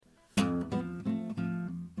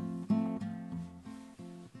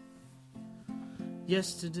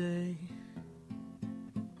Yesterday,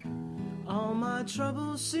 all my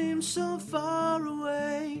troubles seem so far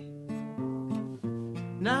away.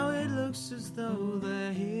 Now it looks as though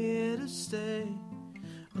they're here to stay.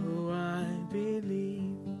 Oh, I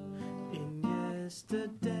believe in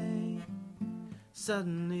yesterday.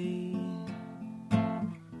 Suddenly,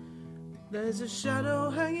 there's a shadow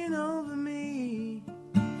hanging over me,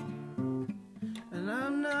 and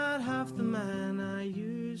I'm not half the man I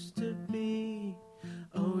used to be.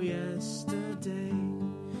 Oh, yesterday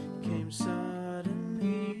came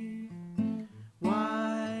suddenly.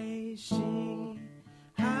 Why she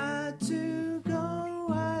had to go,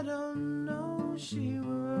 I don't know, she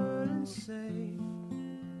wouldn't say.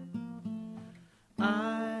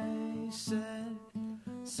 I said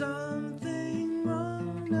something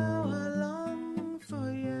wrong, now I long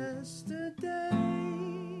for yesterday.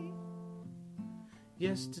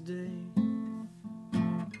 Yesterday,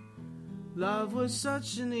 love was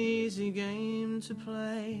such an easy game to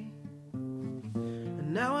play,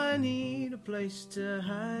 and now I need a place to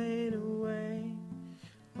hide away.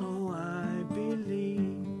 Oh, I believe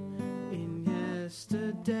in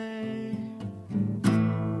yesterday.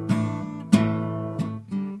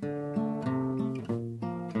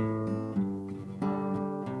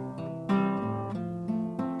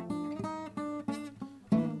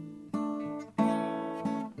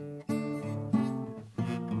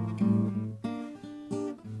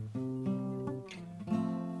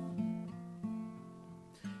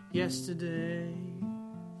 Yesterday,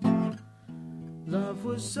 love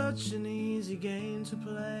was such an easy game to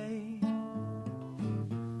play.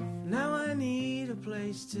 Now I need a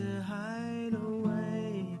place to hide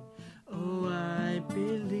away. Oh, I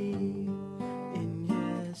believe